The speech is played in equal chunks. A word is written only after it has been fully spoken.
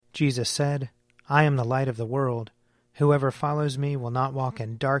Jesus said, "I am the light of the world. Whoever follows me will not walk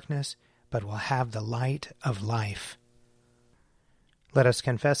in darkness, but will have the light of life." Let us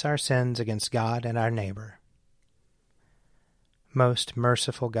confess our sins against God and our neighbor. Most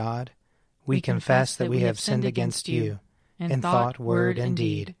merciful God, we confess that we have sinned against you in thought, word, and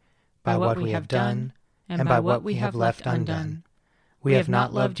deed, by what we have done and by what we have left undone. We have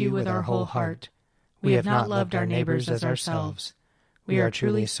not loved you with our whole heart. We have not loved our neighbors as ourselves. We are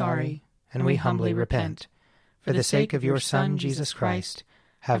truly sorry, and we humbly repent. For the sake of your Son, Jesus Christ,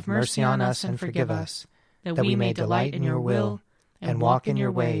 have mercy on us and forgive us, that we may delight in your will and walk in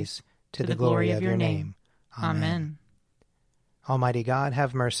your ways, to the glory of your name. Amen. Almighty God,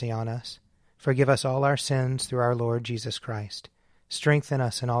 have mercy on us. Forgive us all our sins through our Lord Jesus Christ. Strengthen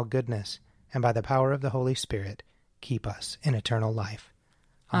us in all goodness, and by the power of the Holy Spirit, keep us in eternal life.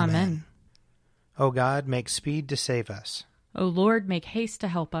 Amen. O God, make speed to save us. O Lord, make haste to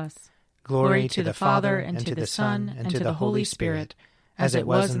help us. Glory to the Father, and to the Son, and to the Holy Spirit, as it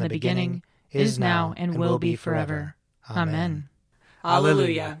was in the beginning, is now, and will be forever. Amen.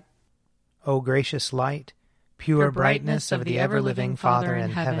 Alleluia. O gracious light, pure brightness of the ever-living Father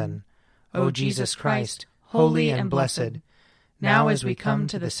in heaven, O Jesus Christ, holy and blessed, now as we come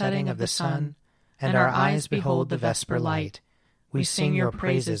to the setting of the sun, and our eyes behold the vesper light, we sing your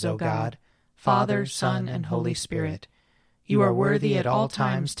praises, O God, Father, Son, and Holy Spirit. You are worthy at all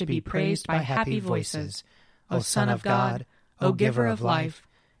times to be praised by happy voices, O Son of God, O Giver of life,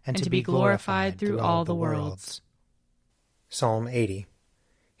 and to be glorified through all the worlds. Psalm 80.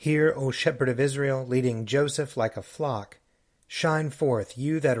 Hear, O Shepherd of Israel, leading Joseph like a flock. Shine forth,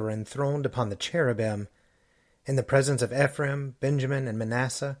 you that are enthroned upon the cherubim. In the presence of Ephraim, Benjamin, and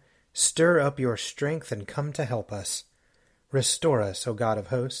Manasseh, stir up your strength and come to help us. Restore us, O God of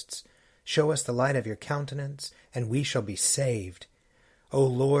hosts. Show us the light of your countenance, and we shall be saved. O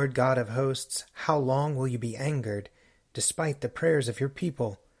Lord God of hosts, how long will you be angered, despite the prayers of your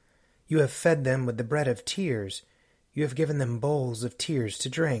people? You have fed them with the bread of tears. You have given them bowls of tears to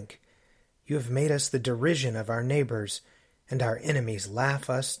drink. You have made us the derision of our neighbors, and our enemies laugh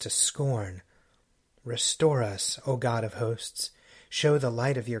us to scorn. Restore us, O God of hosts. Show the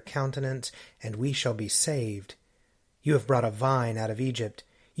light of your countenance, and we shall be saved. You have brought a vine out of Egypt.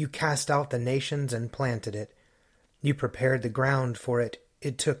 You cast out the nations and planted it. You prepared the ground for it.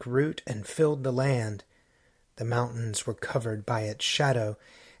 It took root and filled the land. The mountains were covered by its shadow,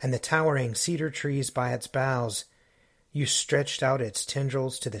 and the towering cedar trees by its boughs. You stretched out its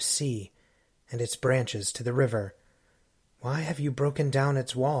tendrils to the sea, and its branches to the river. Why have you broken down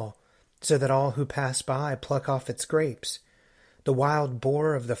its wall, so that all who pass by pluck off its grapes? The wild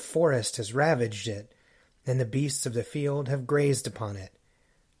boar of the forest has ravaged it, and the beasts of the field have grazed upon it.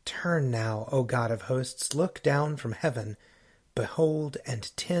 Turn now, O God of hosts, look down from heaven. Behold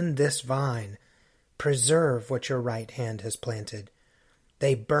and tend this vine. Preserve what your right hand has planted.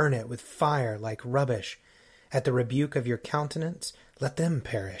 They burn it with fire like rubbish. At the rebuke of your countenance, let them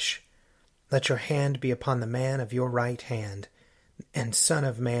perish. Let your hand be upon the man of your right hand, and Son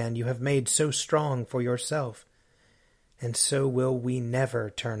of Man you have made so strong for yourself. And so will we never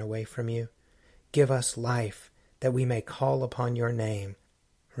turn away from you. Give us life, that we may call upon your name.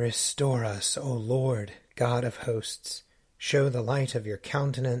 Restore us, O Lord, God of hosts. Show the light of your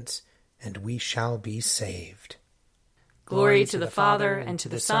countenance, and we shall be saved. Glory to the Father, and to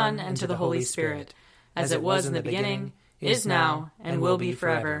the Son, and to the Holy Spirit, as it was in the beginning, is now, and will be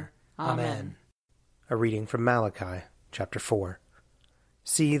forever. Amen. A reading from Malachi, chapter 4.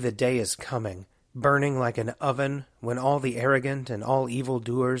 See, the day is coming, burning like an oven, when all the arrogant and all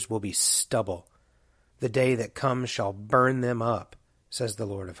evildoers will be stubble. The day that comes shall burn them up, says the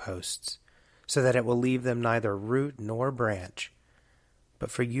Lord of hosts, so that it will leave them neither root nor branch.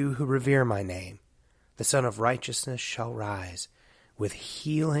 But for you who revere my name, the Son of Righteousness shall rise, with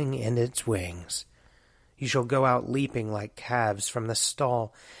healing in its wings. You shall go out leaping like calves from the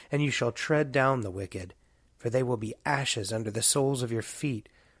stall, and you shall tread down the wicked, for they will be ashes under the soles of your feet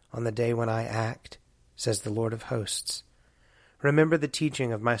on the day when I act, says the Lord of hosts. Remember the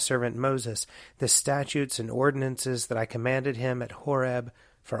teaching of my servant Moses, the statutes and ordinances that I commanded him at Horeb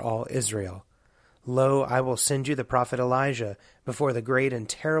for all Israel. Lo, I will send you the prophet Elijah before the great and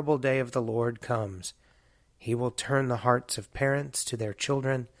terrible day of the Lord comes. He will turn the hearts of parents to their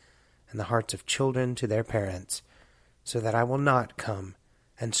children, and the hearts of children to their parents, so that I will not come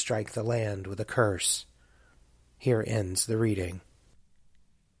and strike the land with a curse. Here ends the reading.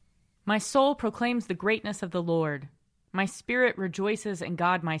 My soul proclaims the greatness of the Lord. My spirit rejoices in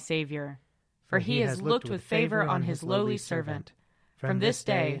God my Savior, for he has looked with favor on his lowly servant. From this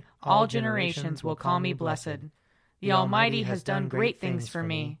day all generations will call me blessed. The Almighty has done great things for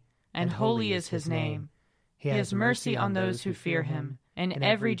me, and holy is his name. He has mercy on those who fear him, in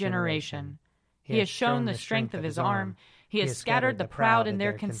every generation. He has shown the strength of his arm. He has scattered the proud in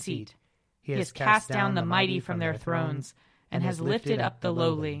their conceit. He has cast down the mighty from their thrones, and has lifted up the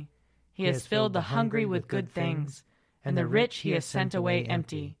lowly. He has filled the hungry with good things, and the rich he has sent away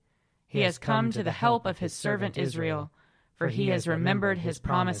empty. He has come to the help of his servant Israel, for he has remembered his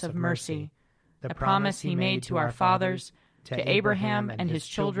promise of mercy, the promise he made to our fathers, to Abraham and his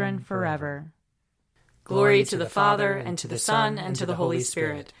children forever. Glory to the Father, and to the Son, and to the Holy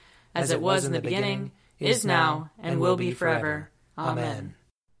Spirit, as it was in the beginning, is now, and will be forever. Amen.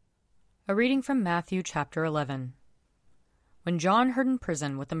 A reading from Matthew chapter 11. When John heard in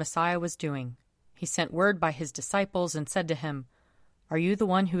prison what the Messiah was doing, he sent word by his disciples and said to him, "Are you the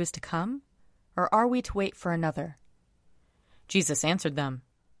one who is to come, or are we to wait for another?" Jesus answered them,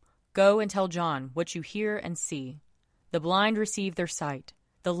 "Go and tell John what you hear and see. The blind receive their sight,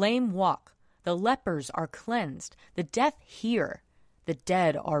 the lame walk, the lepers are cleansed, the deaf hear, the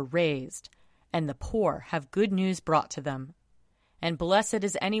dead are raised, and the poor have good news brought to them. And blessed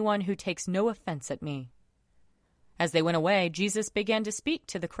is anyone who takes no offense at me." As they went away, Jesus began to speak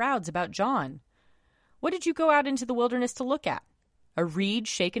to the crowds about John. "What did you go out into the wilderness to look at? A reed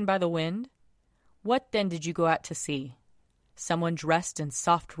shaken by the wind? What then did you go out to see? Someone dressed in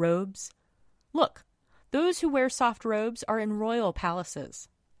soft robes? Look, those who wear soft robes are in royal palaces.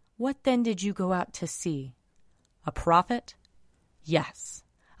 What then did you go out to see? A prophet? Yes,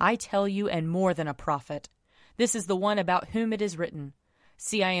 I tell you, and more than a prophet. This is the one about whom it is written,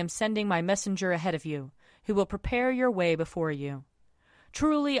 'See, I am sending my messenger ahead of you, who will prepare your way before you.'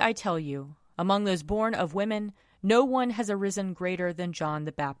 Truly I tell you, among those born of women, no one has arisen greater than John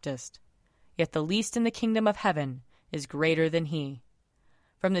the Baptist. Yet the least in the kingdom of heaven is greater than he.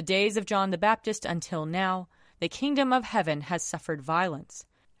 From the days of John the Baptist until now, the kingdom of heaven has suffered violence,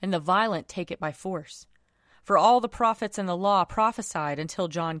 and the violent take it by force. For all the prophets and the law prophesied until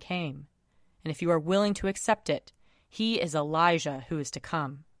John came. And if you are willing to accept it, he is Elijah who is to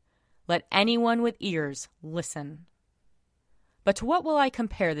come. Let anyone with ears listen. But to what will I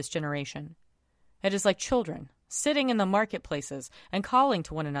compare this generation? It is like children, sitting in the marketplaces and calling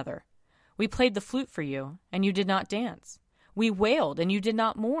to one another. We played the flute for you, and you did not dance. We wailed, and you did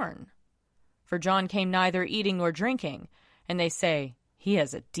not mourn. For John came neither eating nor drinking, and they say, 'He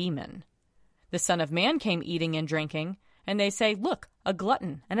has a demon.' The Son of Man came eating and drinking, and they say, 'Look, a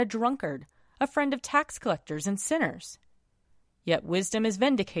glutton and a drunkard, a friend of tax collectors and sinners.' Yet wisdom is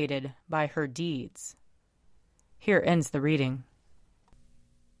vindicated by her deeds." Here ends the reading.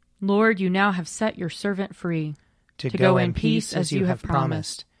 Lord, you now have set your servant free, to go in peace as you have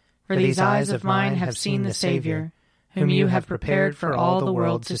promised. For these eyes of mine have seen the Savior, whom you have prepared for all the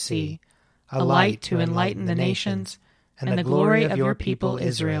world to see, a light to enlighten the nations, and the glory of your people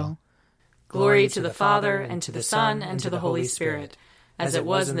Israel. Glory to the Father, and to the Son, and to the Holy Spirit, as it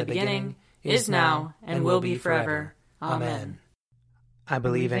was in the beginning, is now, and will be forever. Amen. I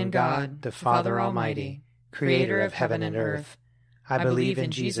believe in God, the Father Almighty, creator of heaven and earth. I believe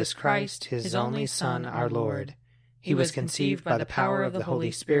in Jesus Christ, his only Son, our Lord. He was conceived by the power of the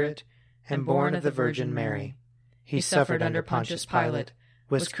Holy Spirit, and born of the Virgin Mary. He suffered under Pontius Pilate,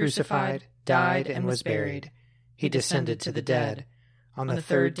 was crucified, died, and was buried. He descended to the dead. On the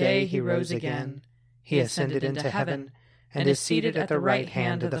third day he rose again. He ascended into heaven, and is seated at the right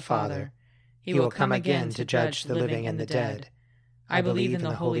hand of the Father. He will come again to judge the living and the dead. I believe in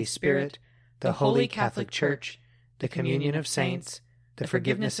the Holy Spirit, the Holy Catholic Church, the communion of saints, the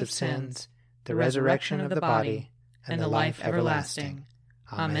forgiveness of sins, the resurrection of the body, and the life everlasting.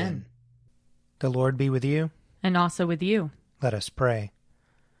 Amen. The Lord be with you. And also with you. Let us pray.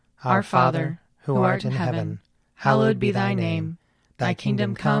 Our Father, who art in heaven, hallowed be thy name. Thy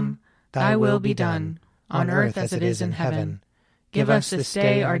kingdom come, thy will be done, on earth as it is in heaven. Give us this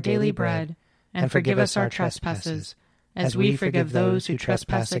day our daily bread, and forgive us our trespasses, as we forgive those who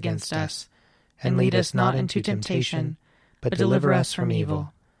trespass against us. And lead us not into temptation, but deliver us from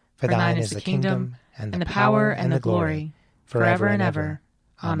evil. For thine is the kingdom, and the power, and the glory, forever and ever.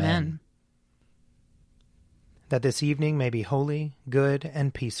 Amen. That this evening may be holy, good,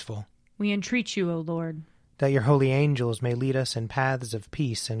 and peaceful. We entreat you, O Lord. That your holy angels may lead us in paths of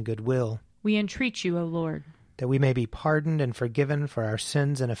peace and goodwill. We entreat you, O Lord. That we may be pardoned and forgiven for our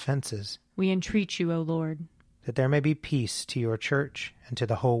sins and offenses. We entreat you, O Lord. That there may be peace to your church and to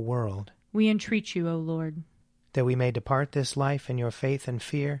the whole world. We entreat you, O Lord. That we may depart this life in your faith and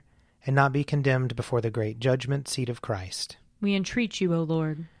fear, and not be condemned before the great judgment seat of Christ. We entreat you, O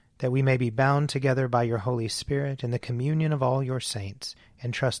Lord. That we may be bound together by your Holy Spirit in the communion of all your saints,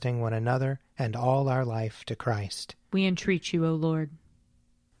 entrusting one another and all our life to Christ. We entreat you, O Lord.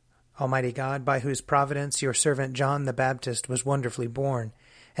 Almighty God, by whose providence your servant John the Baptist was wonderfully born,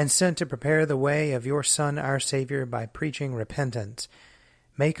 and sent to prepare the way of your Son, our Savior, by preaching repentance,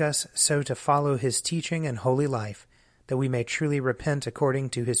 make us so to follow his teaching and holy life, that we may truly repent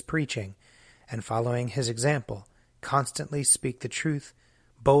according to his preaching, and following his example, constantly speak the truth,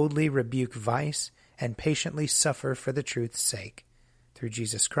 boldly rebuke vice, and patiently suffer for the truth's sake. Through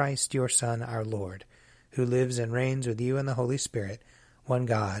Jesus Christ, your Son, our Lord, who lives and reigns with you in the Holy Spirit, one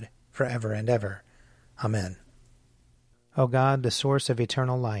God, forever and ever. Amen. O God, the source of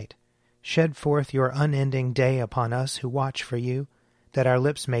eternal light, shed forth your unending day upon us who watch for you, that our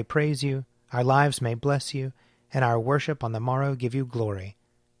lips may praise you, our lives may bless you, and our worship on the morrow give you glory.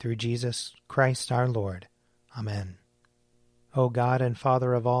 Through Jesus Christ our Lord. Amen. O God and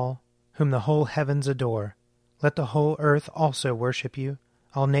Father of all, whom the whole heavens adore, let the whole earth also worship you,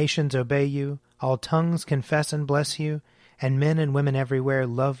 all nations obey you, all tongues confess and bless you, and men and women everywhere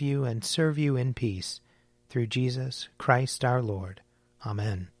love you and serve you in peace. Through Jesus Christ our Lord.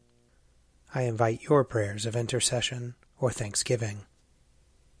 Amen. I invite your prayers of intercession or thanksgiving.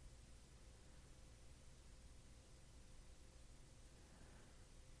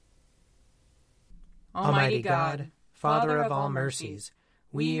 Almighty God, Father of all mercies,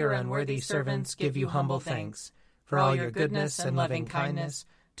 we, your unworthy servants, give you humble thanks for all your goodness and loving kindness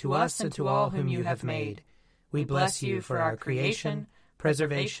to us and to all whom you have made. We bless you for our creation,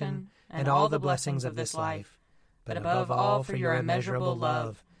 preservation, and all the blessings of this life, but above all for your immeasurable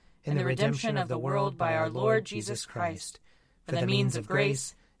love in the redemption of the world by our Lord Jesus Christ, for the means of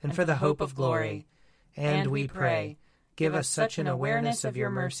grace and for the hope of glory. And we pray, give us such an awareness of your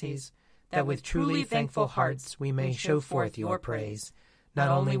mercies that with truly thankful hearts we may show forth your praise, not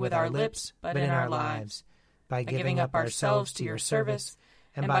only with our lips but in our lives, by giving up ourselves to your service,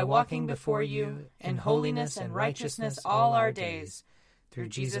 and by walking before you in holiness and righteousness all our days, through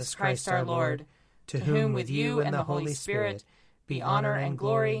Jesus Christ our Lord, to whom with you and the Holy Spirit be honor and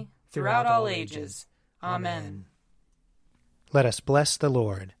glory throughout all ages. Amen. Let us bless the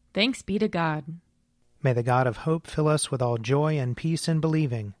Lord. Thanks be to God. May the God of hope fill us with all joy and peace in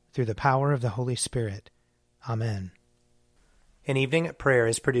believing, through the power of the Holy Spirit. Amen. An Evening at Prayer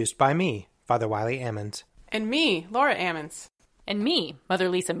is produced by me, Father Wiley Ammons. And me, Laura Ammons. And me, Mother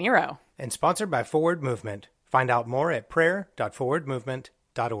Lisa Meirow. And sponsored by Forward Movement. Find out more at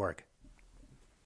prayer.forwardmovement.org.